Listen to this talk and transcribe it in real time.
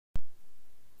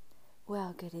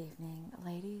Well, good evening,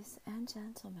 ladies and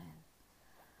gentlemen.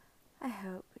 I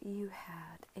hope you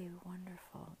had a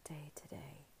wonderful day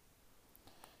today.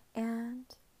 And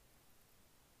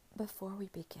before we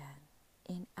begin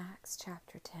in Acts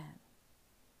chapter 10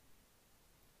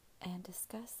 and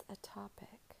discuss a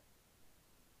topic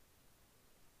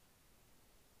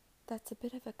that's a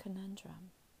bit of a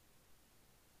conundrum,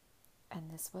 and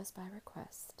this was by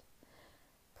request,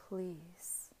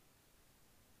 please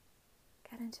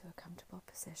get into a comfortable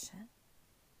position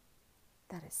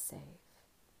that is safe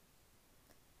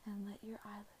and let your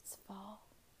eyelids fall.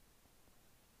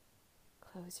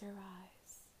 Close your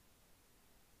eyes.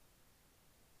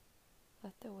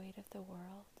 Let the weight of the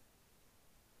world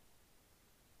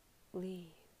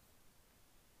leave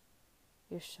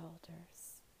your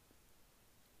shoulders,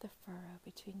 the furrow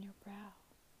between your brow,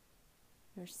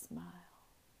 your smile,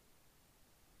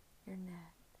 your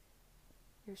neck,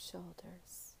 your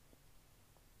shoulders,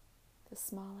 the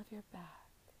small of your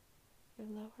back, your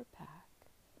lower back,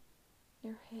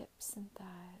 your hips and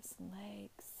thighs and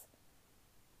legs,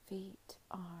 feet,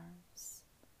 arms,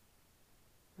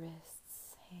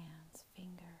 wrists, hands,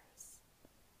 fingers.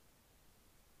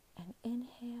 And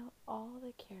inhale all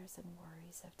the cares and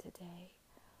worries of today.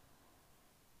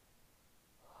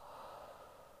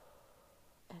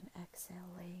 And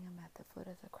exhale, laying them at the foot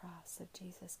of the cross of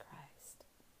Jesus Christ.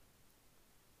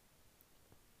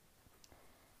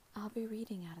 I'll be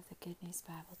reading out of the Good News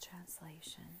Bible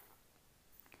translation.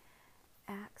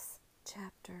 Acts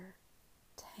chapter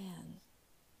 10,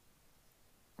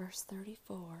 verse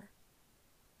 34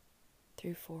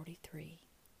 through 43.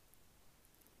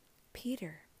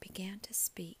 Peter began to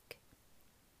speak.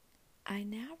 I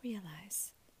now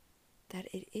realize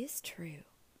that it is true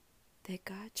that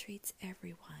God treats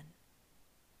everyone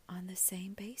on the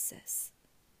same basis.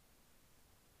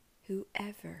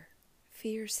 Whoever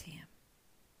fears him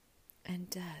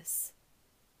and does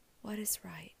what is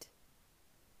right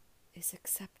is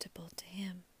acceptable to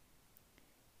him,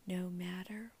 no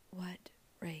matter what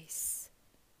race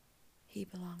he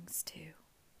belongs to.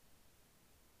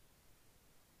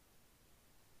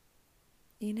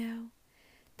 You know,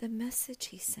 the message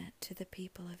he sent to the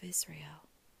people of Israel,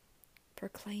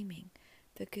 proclaiming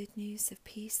the good news of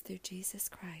peace through Jesus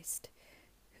Christ,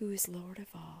 who is Lord of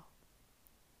all.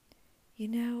 You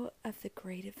know of the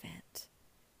great event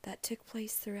that took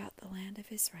place throughout the land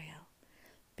of Israel,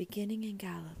 beginning in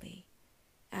Galilee,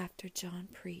 after John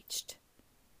preached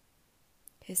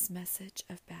his message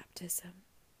of baptism.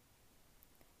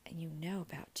 And you know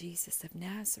about Jesus of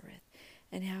Nazareth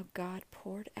and how God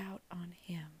poured out on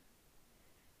him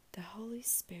the Holy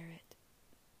Spirit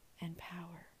and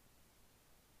power.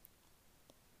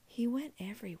 He went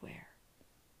everywhere,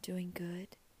 doing good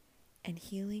and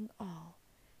healing all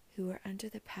who were under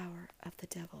the power of the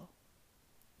devil,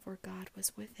 for God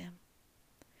was with him.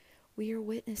 We are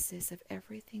witnesses of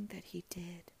everything that he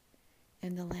did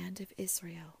in the land of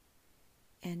Israel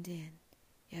and in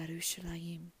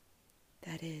Jerusalem,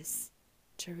 that is,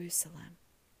 Jerusalem.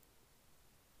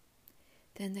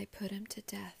 Then they put him to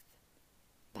death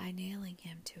by nailing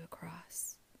him to a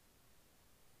cross.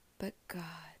 But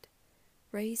God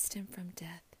raised him from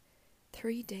death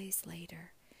 3 days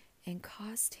later and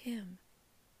caused him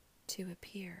to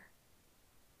appear,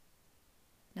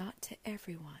 not to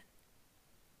everyone,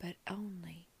 but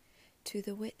only to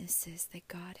the witnesses that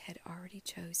God had already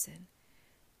chosen,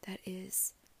 that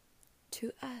is,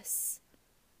 to us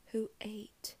who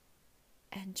ate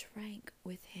and drank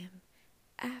with him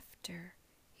after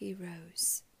he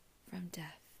rose from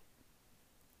death.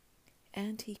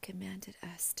 And he commanded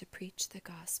us to preach the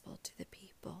gospel to the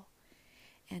people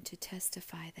and to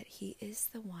testify that he is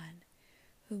the one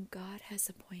whom God has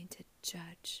appointed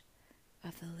judge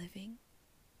of the living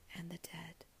and the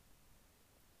dead.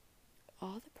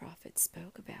 All the prophets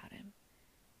spoke about him,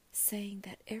 saying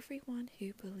that everyone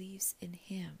who believes in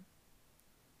him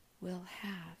will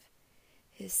have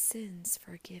his sins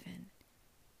forgiven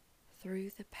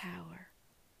through the power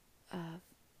of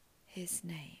his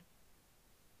name.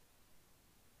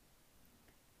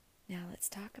 Now let's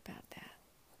talk about that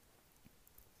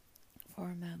for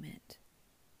a moment.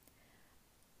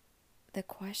 The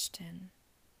question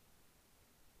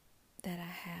that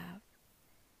I have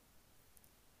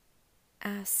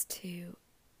asked to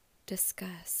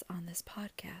discuss on this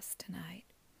podcast tonight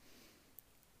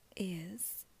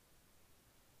is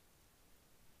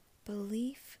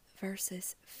belief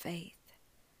versus faith.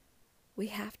 We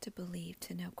have to believe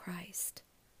to know Christ.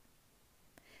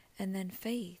 And then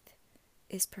faith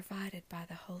is provided by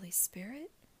the Holy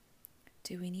Spirit.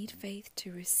 Do we need faith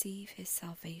to receive his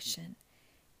salvation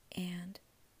and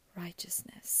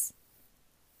righteousness?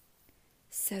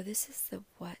 So this is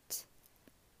what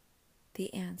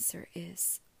the answer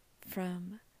is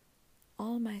from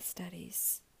all my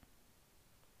studies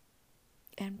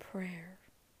and prayer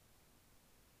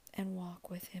and walk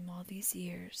with him all these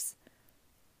years.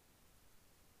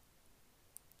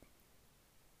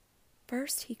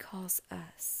 First, he calls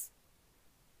us,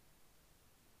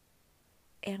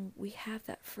 and we have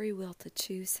that free will to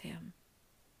choose him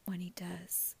when he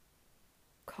does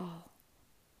call.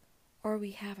 Or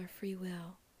we have a free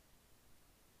will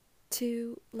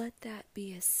to let that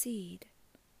be a seed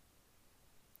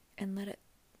and let it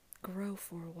grow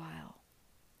for a while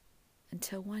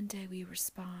until one day we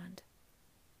respond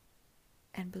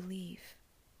and believe.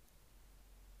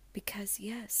 Because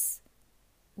yes,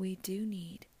 we do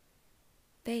need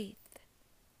faith,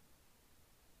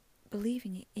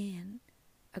 believing in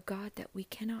a God that we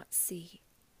cannot see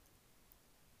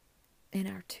in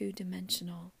our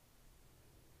two-dimensional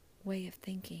way of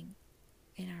thinking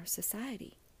in our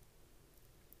society.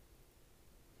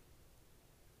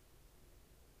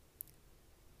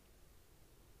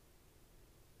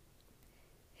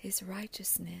 His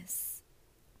righteousness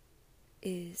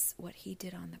is what he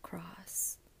did on the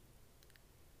cross.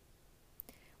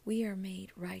 We are made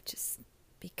righteous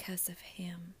because of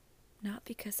him, not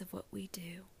because of what we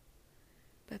do,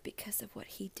 but because of what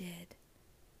he did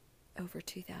over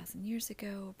 2,000 years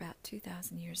ago, about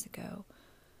 2,000 years ago,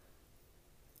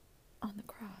 on the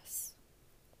cross.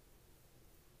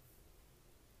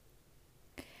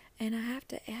 And I have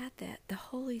to add that the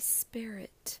Holy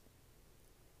Spirit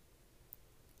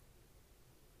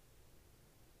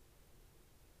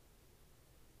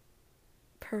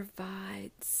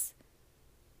provides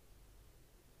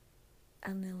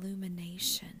an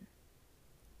illumination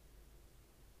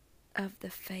of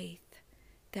the faith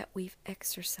that we've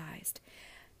exercised.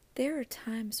 There are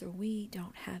times where we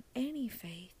don't have any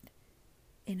faith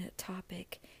in a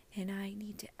topic, and I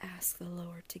need to ask the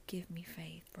Lord to give me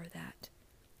faith for that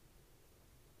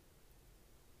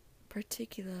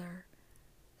particular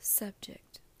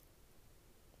subject.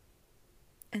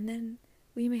 And then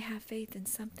we may have faith in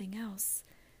something else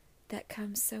that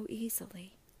comes so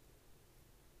easily.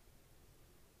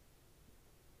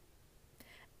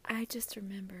 I just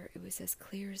remember it was as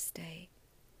clear as day,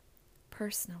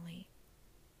 personally,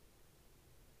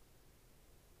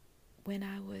 when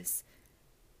I was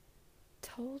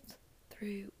told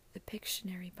through the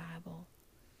Pictionary Bible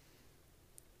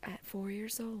at 4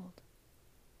 years old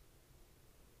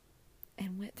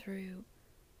and went through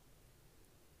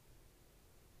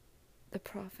the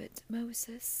prophet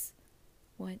Moses,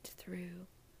 went through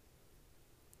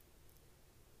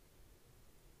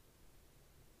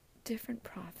different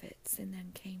prophets, and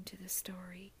then came to the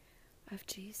story of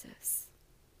Jesus.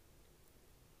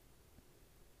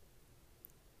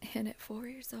 And at 4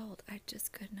 years old, I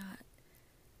just could not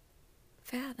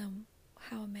fathom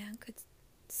how a man could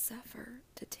suffer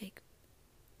to take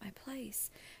my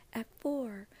place. At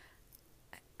 4,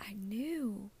 I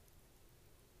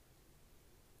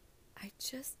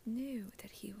just knew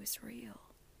that he was real.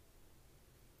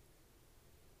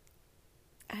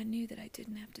 I knew that I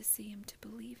didn't have to see him to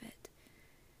believe it.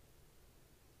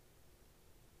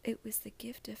 It was the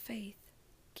gift of faith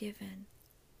given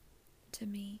to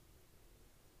me,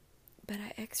 but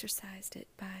I exercised it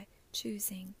by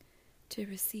choosing to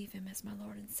receive him as my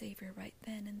Lord and Savior right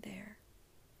then and there.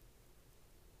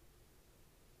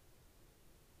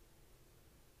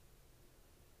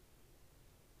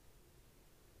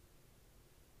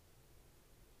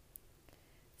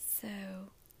 So,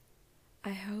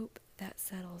 I hope that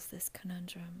settles this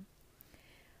conundrum.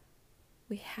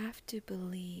 We have to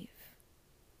believe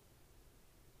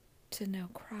to know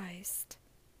Christ,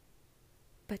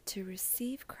 but to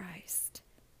receive Christ,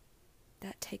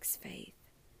 that takes faith,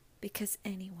 because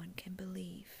anyone can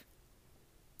believe.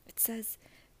 It says,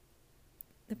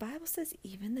 the Bible says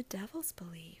even the devils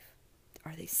believe.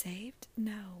 Are they saved?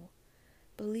 No.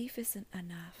 Belief isn't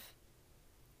enough.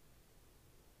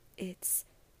 It's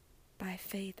by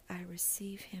faith I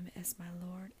receive him as my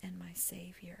Lord and my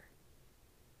Savior.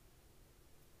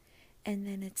 And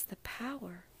then it's the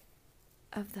power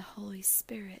of the Holy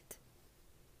Spirit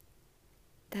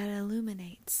that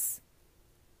illuminates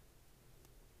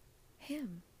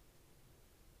him.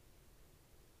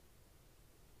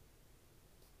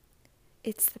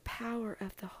 It's the power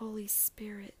of the Holy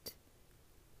Spirit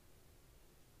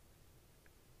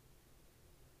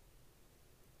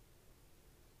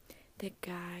that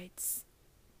guides,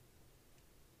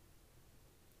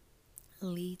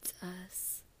 leads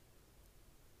us,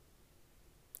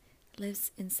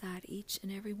 lives inside each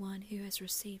and every one who has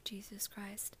received Jesus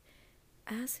Christ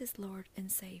as his Lord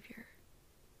and Savior,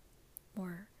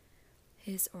 or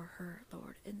his or her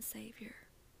Lord and Savior.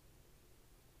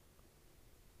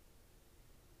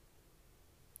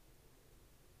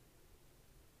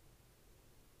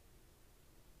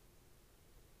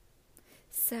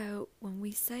 So when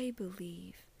we say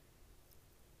believe,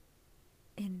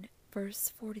 in verse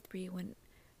 43, when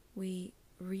we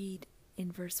read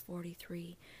in verse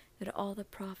 43 that all the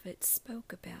prophets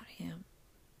spoke about him,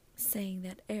 saying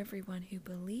that everyone who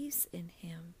believes in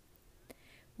him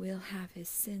will have his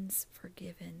sins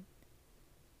forgiven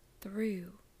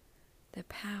through the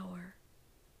power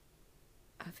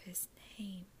of his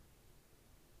name.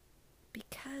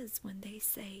 Because when they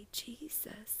say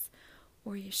Jesus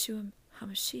or Yeshua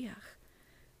HaMashiach,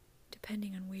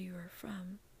 depending on where you are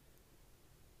from,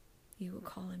 you will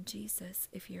call him Jesus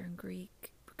if you're in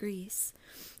Greece,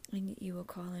 and you will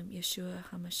call him Yeshua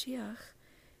HaMashiach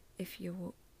if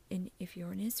you're in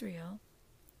Israel,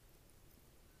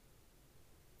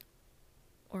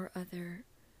 or other.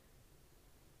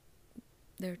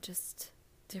 They're just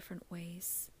different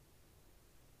ways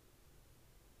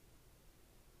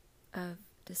of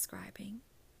describing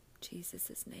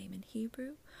Jesus' name in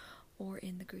Hebrew or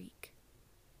in the Greek.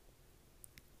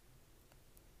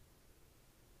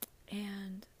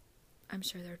 And I'm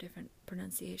sure there are different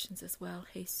pronunciations as well.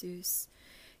 Jesus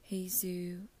is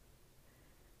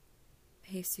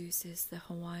the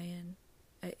Hawaiian.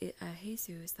 Jesus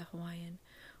is the Hawaiian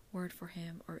word for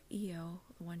him, or Eo,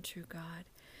 the one true God.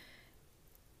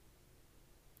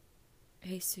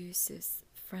 Jesus is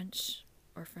French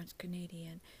or French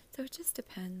Canadian. So it just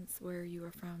depends where you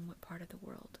are from, what part of the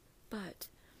world. But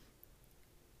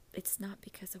it's not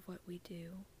because of what we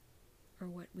do or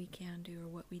what we can do or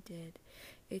what we did.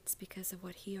 It's because of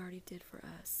what he already did for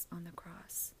us on the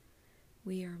cross.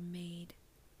 We are made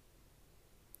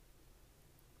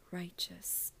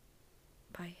righteous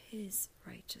by his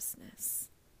righteousness.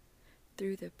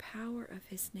 Through the power of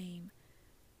his name,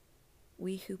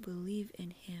 we who believe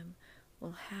in him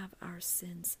will have our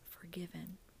sins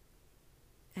forgiven.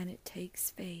 And it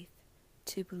takes faith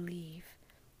to believe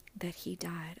that he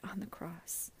died on the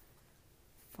cross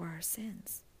for our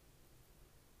sins.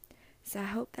 So I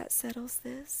hope that settles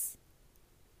this.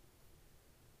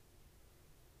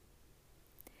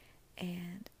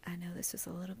 And I know this was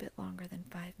a little bit longer than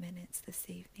 5 minutes this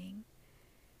evening.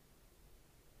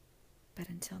 But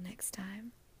until next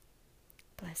time,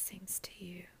 blessings to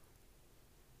you.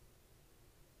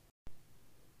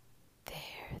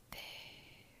 There.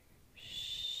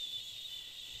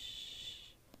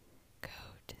 Shh. Go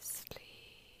to sleep.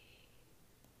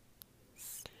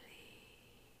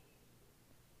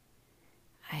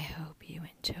 I hope you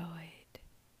enjoyed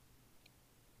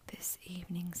this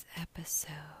evening's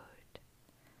episode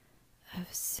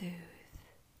of Soothe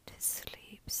to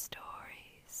Sleep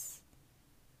Stories.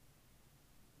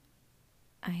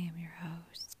 I am your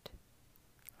host,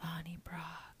 Lonnie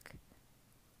Brock,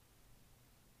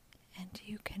 and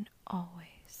you can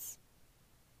always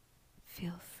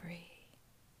feel free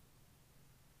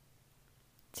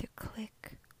to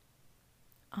click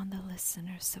on the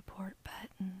listener support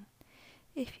button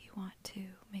if you want to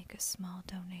make a small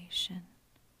donation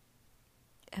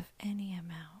of any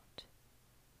amount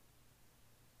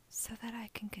so that I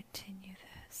can continue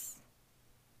this.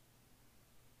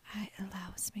 It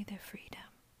allows me the freedom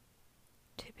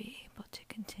to be able to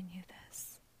continue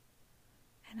this,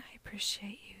 and I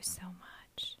appreciate you so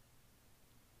much.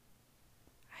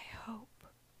 I hope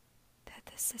that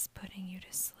this is putting you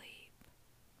to sleep.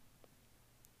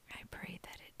 I pray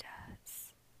that it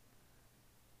does.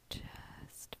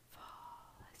 Just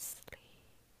fall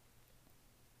asleep.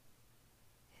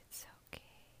 It's okay.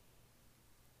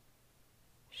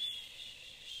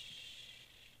 Shh.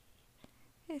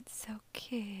 It's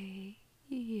okay.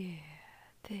 Yeah,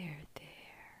 there.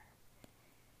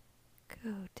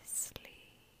 Go to sleep.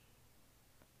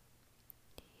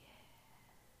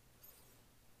 Yes,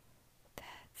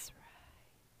 that's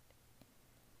right.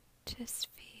 Just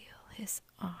feel his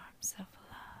arms of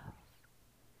love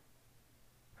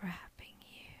wrapping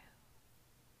you.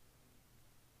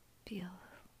 Feel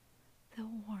the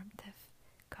warmth of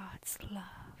God's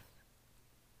love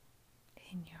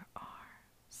in your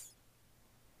arms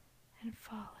and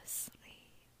fall asleep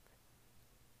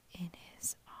in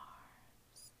his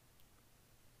arms.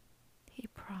 He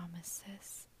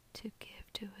promises to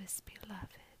give to his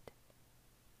beloved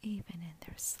even in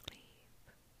their sleep.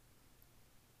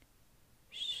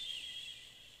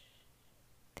 Shh.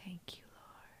 Thank you,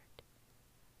 Lord,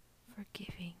 for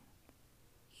giving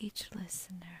each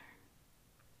listener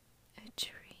a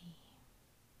dream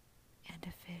and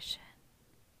a vision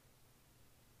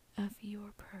of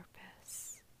your purpose